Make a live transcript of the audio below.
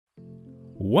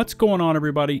What's going on,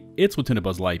 everybody? It's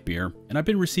LtBuzzLitebeer, and I've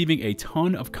been receiving a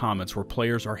ton of comments where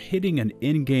players are hitting an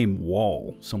in-game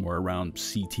wall somewhere around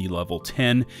CT level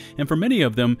 10, and for many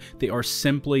of them, they are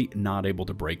simply not able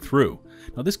to break through.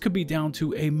 Now, this could be down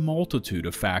to a multitude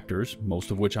of factors,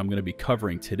 most of which I'm going to be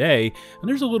covering today, and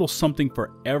there's a little something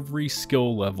for every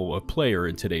skill level of player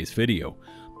in today's video.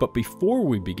 But before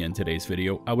we begin today's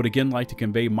video, I would again like to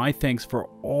convey my thanks for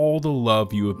all the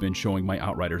love you have been showing my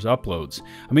Outriders uploads.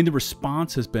 I mean, the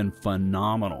response has been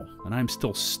phenomenal, and I'm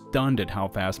still stunned at how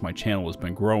fast my channel has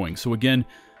been growing. So again,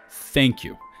 thank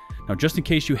you. Now, just in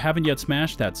case you haven't yet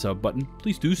smashed that sub button,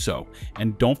 please do so.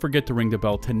 And don't forget to ring the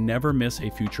bell to never miss a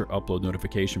future upload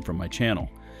notification from my channel.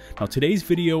 Now, today's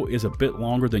video is a bit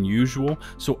longer than usual,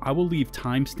 so I will leave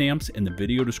timestamps in the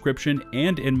video description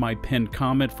and in my pinned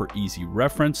comment for easy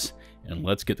reference. And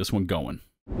let's get this one going.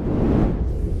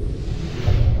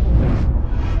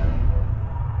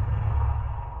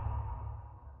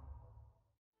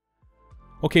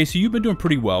 Okay, so you've been doing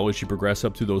pretty well as you progress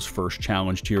up through those first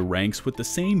challenge tier ranks with the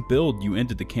same build you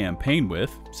ended the campaign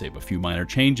with, save a few minor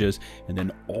changes, and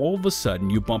then all of a sudden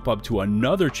you bump up to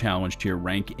another challenge tier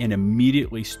rank and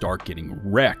immediately start getting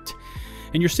wrecked.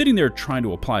 And you're sitting there trying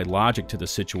to apply logic to the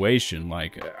situation,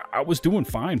 like, I was doing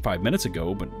fine 5 minutes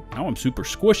ago, but now I'm super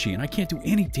squishy and I can't do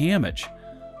any damage.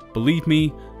 Believe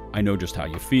me, I know just how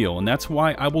you feel, and that's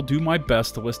why I will do my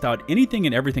best to list out anything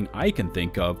and everything I can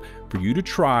think of for you to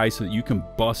try so that you can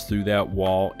bust through that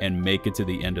wall and make it to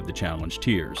the end of the challenge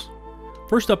tiers.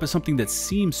 First up is something that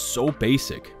seems so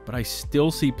basic, but I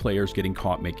still see players getting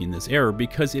caught making this error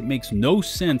because it makes no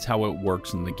sense how it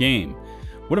works in the game.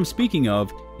 What I'm speaking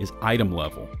of is item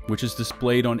level, which is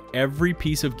displayed on every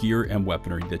piece of gear and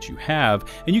weaponry that you have,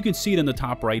 and you can see it in the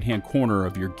top right hand corner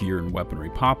of your gear and weaponry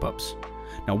pop-ups.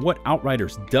 Now, what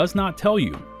Outriders does not tell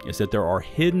you is that there are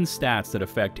hidden stats that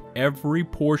affect every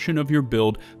portion of your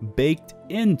build baked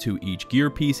into each gear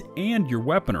piece and your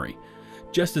weaponry.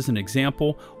 Just as an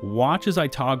example, watch as I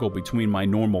toggle between my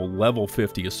normal level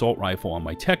 50 assault rifle on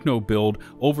my techno build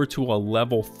over to a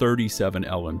level 37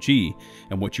 LMG,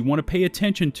 and what you want to pay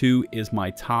attention to is my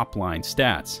top line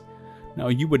stats. Now,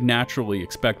 you would naturally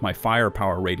expect my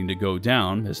firepower rating to go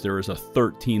down, as there is a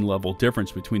 13 level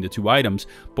difference between the two items,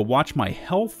 but watch my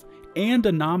health and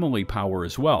anomaly power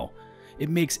as well. It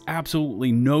makes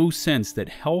absolutely no sense that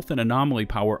health and anomaly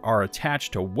power are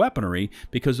attached to weaponry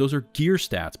because those are gear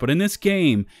stats, but in this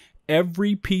game,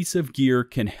 every piece of gear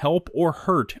can help or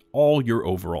hurt all your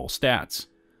overall stats.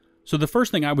 So the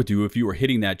first thing I would do if you were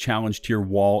hitting that challenge tier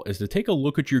wall is to take a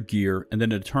look at your gear and then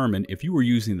determine if you were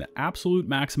using the absolute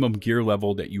maximum gear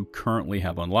level that you currently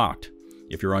have unlocked.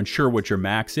 If you're unsure what your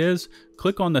max is,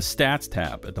 click on the Stats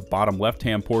tab at the bottom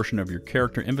left-hand portion of your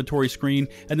character inventory screen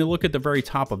and then look at the very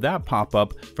top of that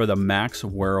pop-up for the max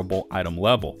wearable item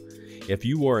level. If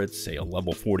you are at, say, a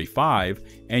level 45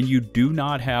 and you do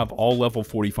not have all level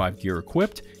 45 gear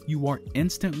equipped, you are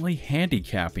instantly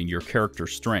handicapping your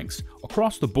character's strengths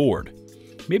across the board.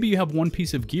 Maybe you have one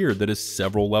piece of gear that is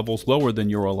several levels lower than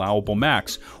your allowable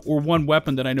max, or one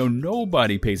weapon that I know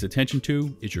nobody pays attention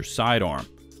to is your sidearm.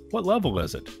 What level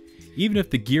is it? Even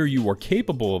if the gear you are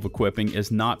capable of equipping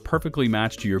is not perfectly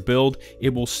matched to your build,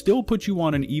 it will still put you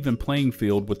on an even playing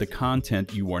field with the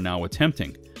content you are now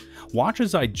attempting. Watch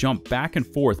as I jump back and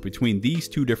forth between these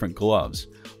two different gloves.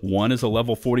 One is a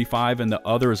level 45 and the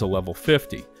other is a level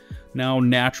 50. Now,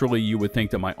 naturally, you would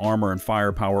think that my armor and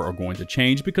firepower are going to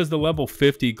change because the level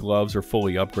 50 gloves are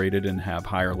fully upgraded and have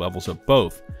higher levels of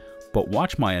both. But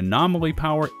watch my anomaly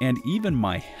power and even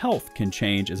my health can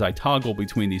change as I toggle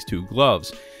between these two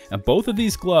gloves. And both of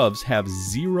these gloves have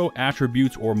 0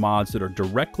 attributes or mods that are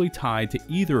directly tied to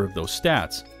either of those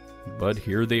stats. But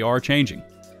here they are changing.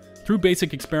 Through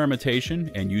basic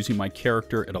experimentation and using my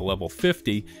character at a level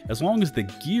 50, as long as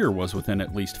the gear was within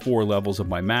at least 4 levels of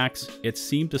my max, it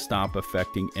seemed to stop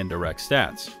affecting indirect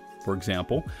stats. For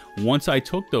example, once I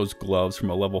took those gloves from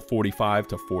a level 45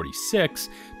 to 46,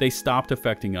 they stopped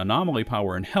affecting anomaly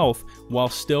power and health while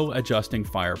still adjusting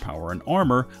firepower and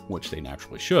armor, which they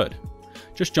naturally should.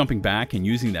 Just jumping back and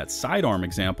using that sidearm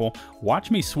example,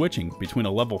 watch me switching between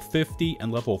a level 50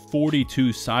 and level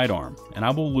 42 sidearm, and I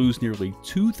will lose nearly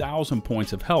 2,000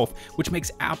 points of health, which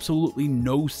makes absolutely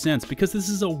no sense because this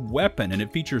is a weapon and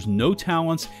it features no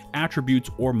talents, attributes,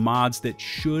 or mods that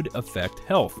should affect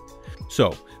health.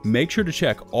 So, make sure to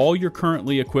check all your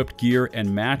currently equipped gear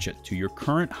and match it to your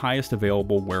current highest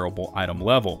available wearable item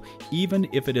level, even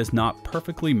if it is not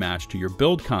perfectly matched to your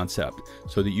build concept,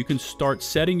 so that you can start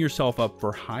setting yourself up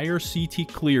for higher CT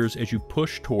clears as you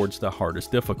push towards the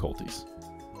hardest difficulties.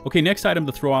 Okay, next item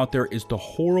to throw out there is the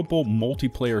horrible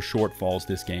multiplayer shortfalls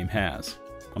this game has.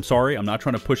 I'm sorry, I'm not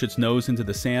trying to push its nose into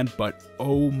the sand, but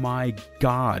oh my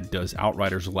god does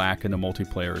Outriders lack in the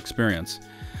multiplayer experience.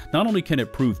 Not only can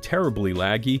it prove terribly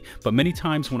laggy, but many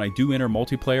times when I do enter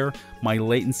multiplayer, my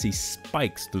latency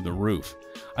spikes through the roof.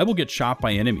 I will get shot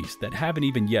by enemies that haven't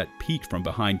even yet peeked from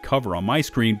behind cover on my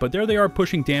screen, but there they are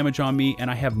pushing damage on me and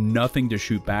I have nothing to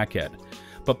shoot back at.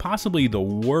 But possibly the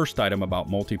worst item about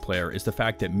multiplayer is the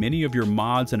fact that many of your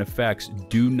mods and effects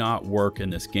do not work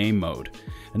in this game mode.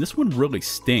 And this one really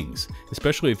stings,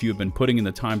 especially if you have been putting in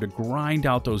the time to grind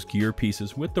out those gear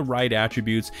pieces with the right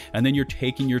attributes, and then you're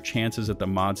taking your chances at the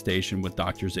mod station with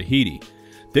Dr. Zahidi.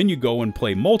 Then you go and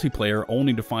play multiplayer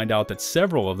only to find out that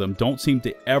several of them don't seem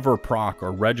to ever proc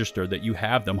or register that you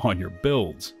have them on your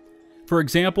builds. For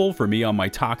example, for me on my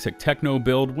Toxic Techno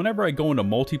build, whenever I go into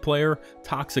multiplayer,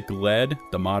 Toxic Lead,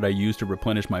 the mod I use to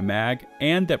replenish my mag,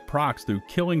 and that procs through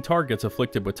killing targets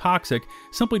afflicted with Toxic,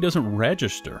 simply doesn't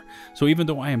register. So even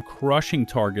though I am crushing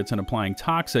targets and applying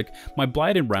Toxic, my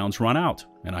Blighted rounds run out,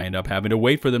 and I end up having to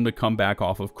wait for them to come back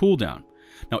off of cooldown.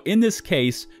 Now in this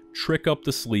case, Trick Up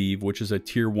the Sleeve, which is a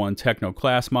tier 1 Techno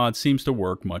class mod, seems to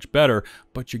work much better,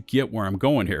 but you get where I'm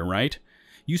going here, right?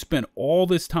 You spend all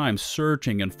this time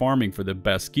searching and farming for the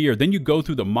best gear, then you go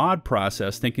through the mod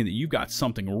process thinking that you've got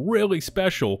something really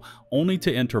special, only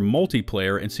to enter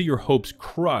multiplayer and see your hopes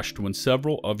crushed when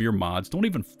several of your mods don't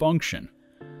even function.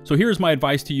 So here's my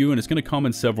advice to you, and it's going to come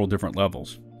in several different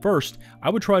levels. First, I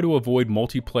would try to avoid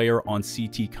multiplayer on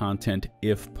CT content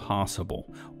if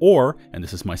possible. Or, and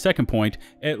this is my second point,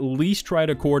 at least try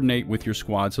to coordinate with your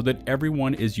squad so that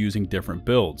everyone is using different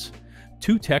builds.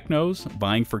 Two Technos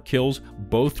vying for kills,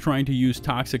 both trying to use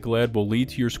Toxic Lead, will lead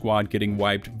to your squad getting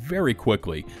wiped very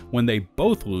quickly when they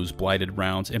both lose Blighted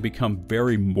rounds and become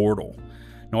very mortal.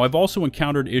 Now, I've also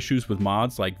encountered issues with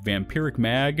mods like Vampiric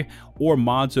Mag, or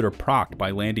mods that are procced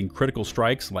by landing critical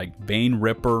strikes like Vein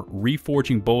Ripper,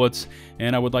 Reforging Bullets,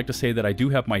 and I would like to say that I do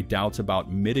have my doubts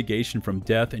about mitigation from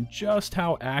death and just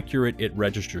how accurate it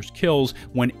registers kills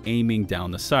when aiming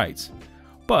down the sights.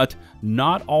 But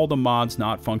not all the mods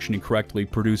not functioning correctly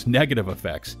produce negative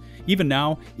effects. Even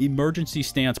now, Emergency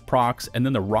Stance procs and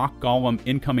then the Rock Golem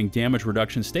incoming damage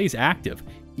reduction stays active,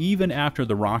 even after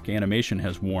the rock animation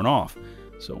has worn off.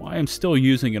 So I am still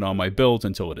using it on my builds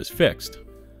until it is fixed.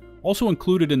 Also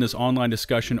included in this online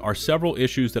discussion are several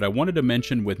issues that I wanted to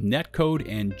mention with netcode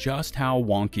and just how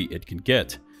wonky it can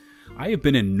get. I have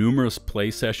been in numerous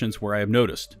play sessions where I have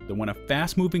noticed that when a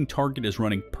fast-moving target is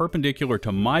running perpendicular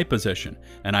to my position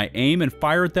and I aim and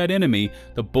fire at that enemy,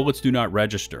 the bullets do not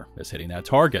register as hitting that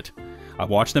target. I've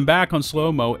watched them back on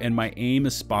slow-mo and my aim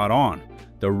is spot on.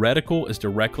 The reticle is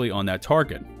directly on that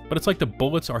target, but it's like the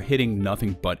bullets are hitting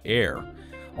nothing but air.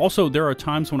 Also, there are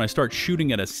times when I start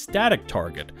shooting at a static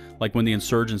target, like when the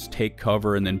insurgents take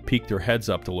cover and then peek their heads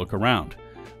up to look around.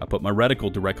 I put my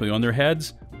reticle directly on their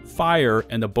heads, fire,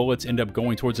 and the bullets end up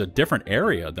going towards a different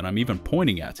area than I'm even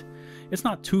pointing at. It's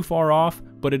not too far off,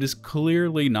 but it is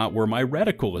clearly not where my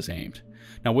reticle is aimed.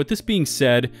 Now, with this being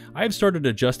said, I have started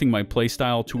adjusting my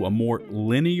playstyle to a more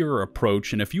linear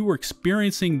approach, and if you were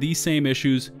experiencing these same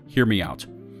issues, hear me out.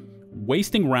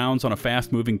 Wasting rounds on a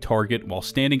fast-moving target while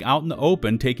standing out in the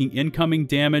open taking incoming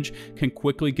damage can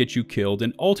quickly get you killed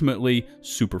and ultimately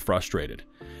super frustrated.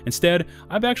 Instead,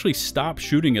 I've actually stopped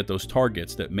shooting at those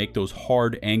targets that make those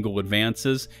hard angle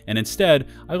advances, and instead,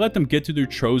 I let them get to their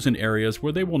chosen areas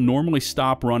where they will normally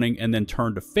stop running and then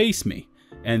turn to face me.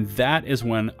 And that is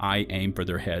when I aim for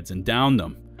their heads and down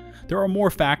them. There are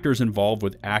more factors involved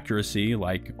with accuracy,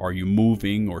 like are you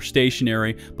moving or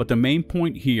stationary, but the main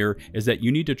point here is that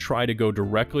you need to try to go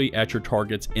directly at your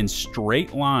targets in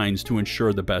straight lines to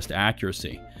ensure the best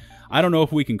accuracy. I don't know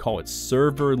if we can call it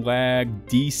server lag,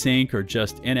 desync, or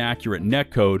just inaccurate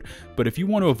netcode, but if you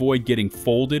want to avoid getting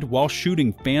folded while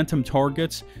shooting phantom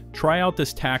targets, try out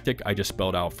this tactic I just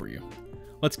spelled out for you.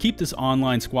 Let's keep this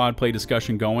online squad play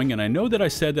discussion going, and I know that I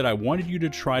said that I wanted you to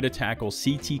try to tackle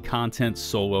CT content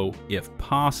solo if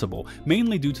possible,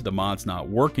 mainly due to the mods not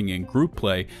working in group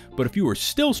play, but if you are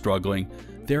still struggling,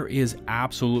 there is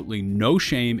absolutely no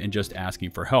shame in just asking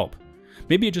for help.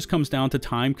 Maybe it just comes down to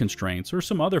time constraints or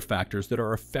some other factors that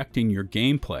are affecting your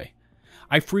gameplay.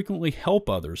 I frequently help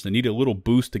others that need a little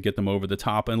boost to get them over the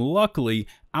top, and luckily,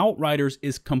 Outriders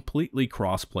is completely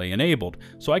crossplay enabled,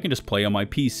 so I can just play on my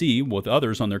PC with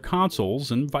others on their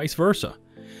consoles and vice versa.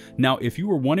 Now, if you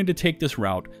were wanting to take this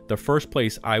route, the first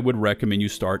place I would recommend you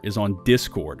start is on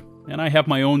Discord. And I have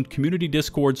my own community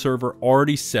Discord server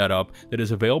already set up that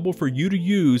is available for you to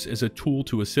use as a tool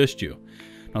to assist you.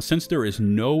 Now, since there is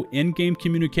no in-game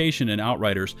communication in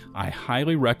Outriders, I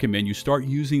highly recommend you start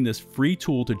using this free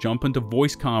tool to jump into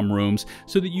voice comm rooms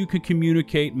so that you can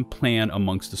communicate and plan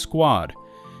amongst the squad.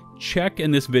 check in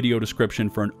this video description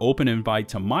for an open invite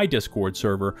to my Discord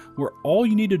server, where all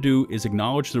you need to do is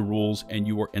acknowledge the rules and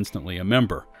you are instantly a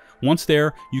member. Once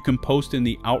there, you can post in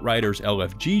the Outriders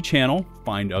LFG channel,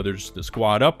 find others to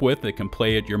squad up with that can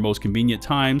play at your most convenient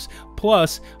times.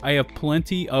 Plus, I have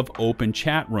plenty of open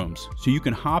chat rooms, so you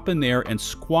can hop in there and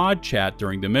squad chat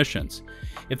during the missions.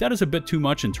 If that is a bit too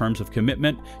much in terms of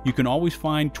commitment, you can always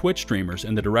find Twitch streamers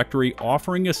in the directory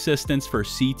offering assistance for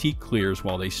CT clears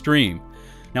while they stream.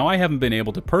 Now, I haven't been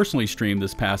able to personally stream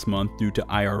this past month due to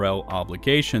IRL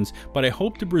obligations, but I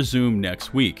hope to resume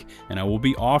next week, and I will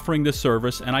be offering this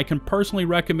service, and I can personally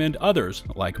recommend others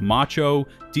like Macho,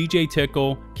 DJ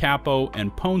Tickle, Capo,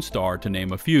 and Pwnstar, to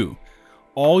name a few.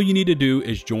 All you need to do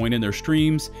is join in their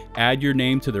streams, add your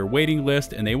name to their waiting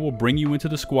list, and they will bring you into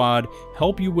the squad,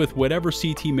 help you with whatever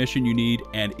CT mission you need,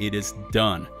 and it is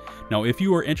done. Now, if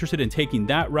you are interested in taking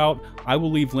that route, I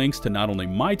will leave links to not only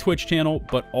my Twitch channel,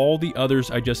 but all the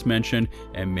others I just mentioned,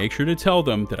 and make sure to tell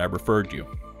them that I referred you.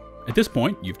 At this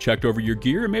point, you've checked over your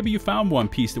gear, and maybe you found one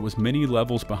piece that was many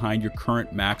levels behind your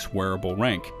current max wearable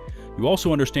rank. You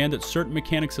also understand that certain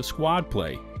mechanics of squad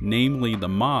play, namely the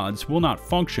mods, will not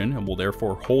function and will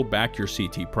therefore hold back your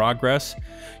CT progress.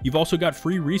 You've also got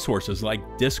free resources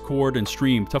like Discord and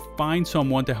Stream to find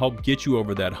someone to help get you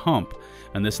over that hump.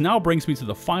 And this now brings me to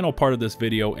the final part of this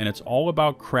video, and it's all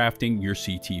about crafting your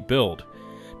CT build.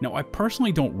 Now, I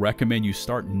personally don't recommend you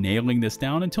start nailing this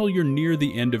down until you're near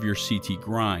the end of your CT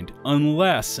grind,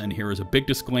 unless, and here is a big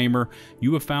disclaimer,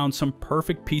 you have found some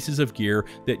perfect pieces of gear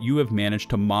that you have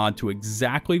managed to mod to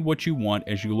exactly what you want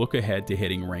as you look ahead to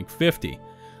hitting rank 50.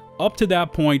 Up to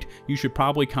that point, you should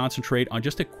probably concentrate on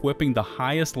just equipping the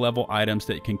highest level items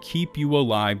that can keep you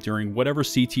alive during whatever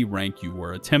CT rank you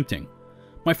are attempting.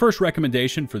 My first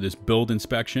recommendation for this build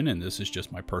inspection, and this is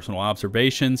just my personal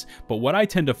observations, but what I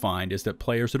tend to find is that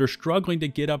players that are struggling to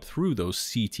get up through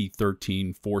those CT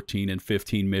 13, 14, and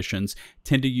 15 missions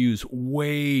tend to use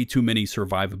way too many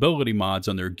survivability mods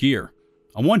on their gear.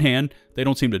 On one hand, they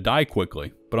don't seem to die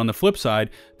quickly, but on the flip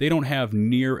side, they don't have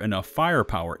near enough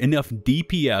firepower, enough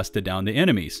DPS to down the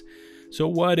enemies. So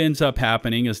what ends up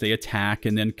happening is they attack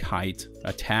and then kite,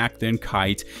 attack then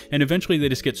kite, and eventually they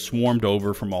just get swarmed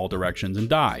over from all directions and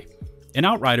die. In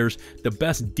Outriders, the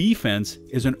best defense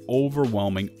is an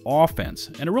overwhelming offense,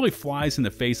 and it really flies in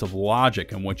the face of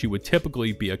logic and what you would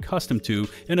typically be accustomed to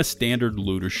in a standard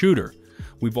looter shooter.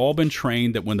 We've all been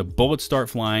trained that when the bullets start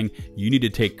flying, you need to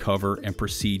take cover and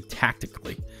proceed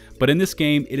tactically. But in this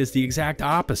game, it is the exact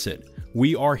opposite.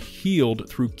 We are healed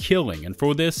through killing, and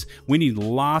for this, we need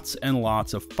lots and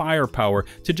lots of firepower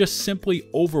to just simply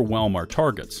overwhelm our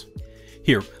targets.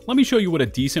 Here, let me show you what a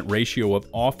decent ratio of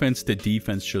offense to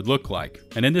defense should look like.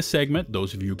 And in this segment,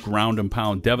 those of you ground and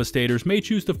pound devastators may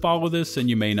choose to follow this and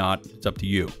you may not, it's up to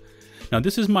you. Now,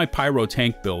 this is my pyro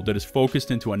tank build that is focused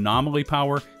into anomaly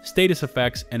power, status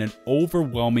effects, and an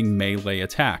overwhelming melee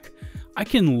attack. I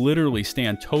can literally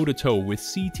stand toe-to-toe with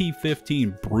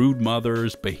CT-15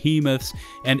 broodmothers, behemoths,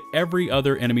 and every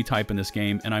other enemy type in this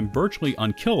game, and I'm virtually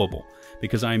unkillable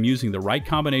because I am using the right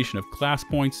combination of class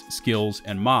points, skills,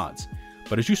 and mods.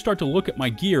 But as you start to look at my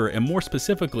gear, and more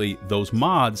specifically those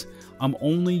mods, I'm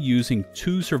only using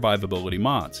 2 survivability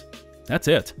mods. That's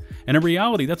it. And in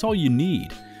reality, that's all you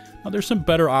need. Now, there's some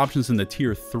better options in the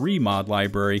Tier 3 mod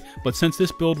library, but since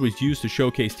this build was used to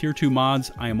showcase Tier 2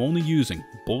 mods, I am only using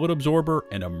Bullet Absorber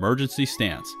and Emergency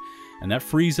Stance. And that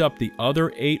frees up the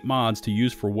other 8 mods to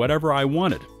use for whatever I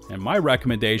wanted. And my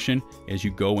recommendation is you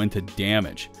go into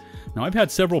damage. Now, I've had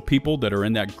several people that are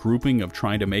in that grouping of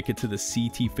trying to make it to the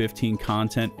CT-15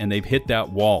 content, and they've hit that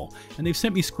wall. And they've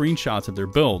sent me screenshots of their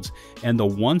builds. And the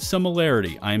one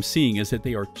similarity I am seeing is that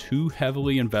they are too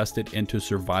heavily invested into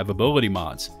survivability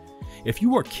mods. If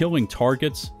you are killing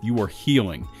targets, you are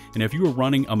healing. And if you are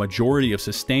running a majority of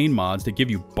sustain mods that give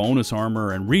you bonus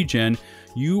armor and regen,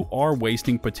 you are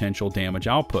wasting potential damage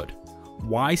output.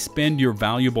 Why spend your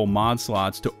valuable mod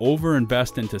slots to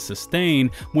overinvest into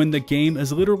sustain when the game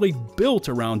is literally built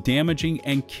around damaging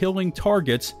and killing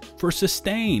targets for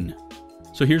sustain?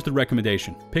 So here's the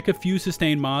recommendation. Pick a few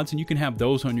sustain mods and you can have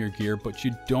those on your gear, but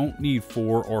you don't need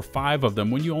 4 or 5 of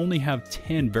them when you only have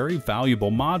 10 very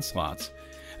valuable mod slots.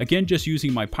 Again, just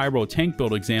using my pyro tank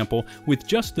build example, with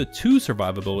just the 2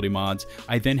 survivability mods,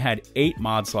 I then had 8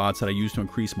 mod slots that I used to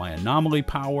increase my anomaly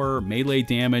power, melee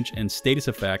damage, and status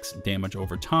effects damage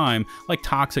over time, like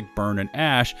toxic burn and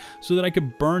ash, so that I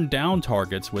could burn down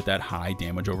targets with that high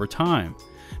damage over time.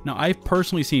 Now, I've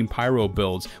personally seen pyro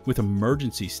builds with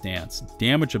emergency stance,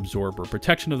 damage absorber,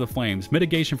 protection of the flames,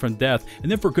 mitigation from death, and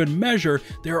then for good measure,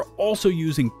 they are also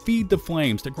using feed the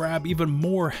flames to grab even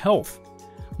more health.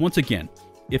 Once again,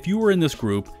 if you were in this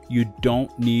group, you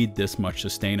don't need this much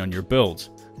sustain on your builds.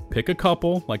 Pick a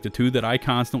couple, like the two that I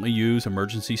constantly use,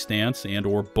 Emergency Stance and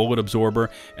or Bullet Absorber,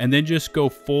 and then just go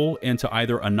full into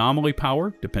either Anomoly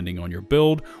Power, depending on your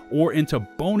build, or into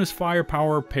bonus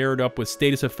firepower paired up with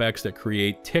status effects that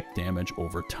create tick damage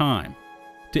over time.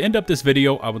 To end up this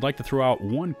video, I would like to throw out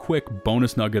one quick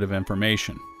bonus nugget of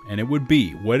information, and it would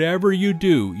be, whatever you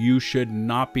do, you should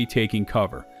not be taking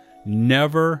cover.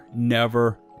 Never,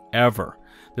 never, ever.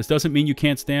 This doesn't mean you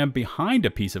can't stand behind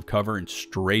a piece of cover and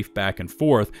strafe back and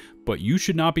forth, but you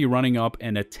should not be running up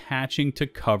and attaching to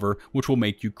cover, which will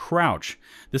make you crouch.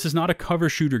 This is not a cover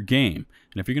shooter game,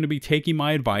 and if you're going to be taking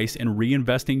my advice and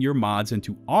reinvesting your mods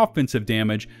into offensive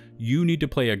damage, you need to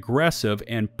play aggressive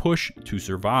and push to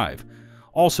survive.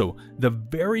 Also, the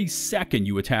very second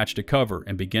you attach to cover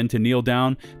and begin to kneel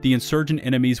down, the insurgent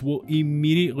enemies will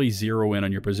immediately zero in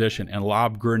on your position and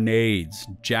lob grenades,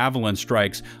 javelin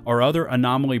strikes, or other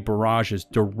anomaly barrages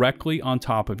directly on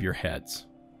top of your heads.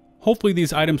 Hopefully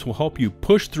these items will help you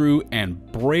push through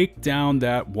and break down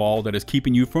that wall that is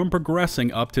keeping you from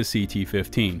progressing up to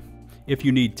CT15. If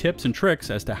you need tips and tricks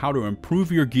as to how to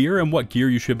improve your gear and what gear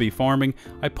you should be farming,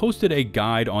 I posted a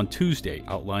guide on Tuesday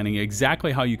outlining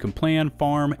exactly how you can plan,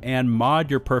 farm, and mod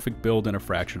your perfect build in a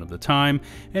fraction of the time,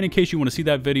 and in case you want to see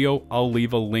that video, I'll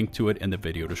leave a link to it in the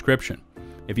video description.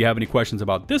 If you have any questions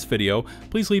about this video,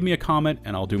 please leave me a comment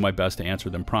and I'll do my best to answer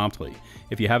them promptly.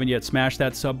 If you haven't yet smashed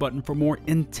that sub button for more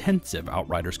intensive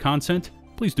Outriders content,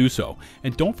 please do so,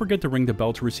 and don't forget to ring the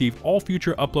bell to receive all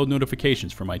future upload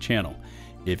notifications from my channel.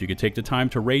 If you could take the time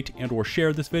to rate and or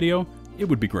share this video, it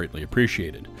would be greatly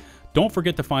appreciated. Don't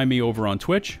forget to find me over on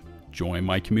Twitch, join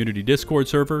my community Discord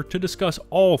server to discuss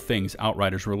all things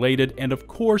Outriders related, and of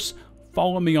course,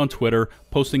 follow me on Twitter,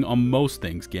 posting on most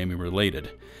things gaming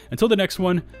related. Until the next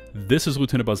one, this is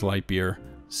LtBuzzLitebeer,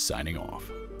 signing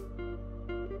off.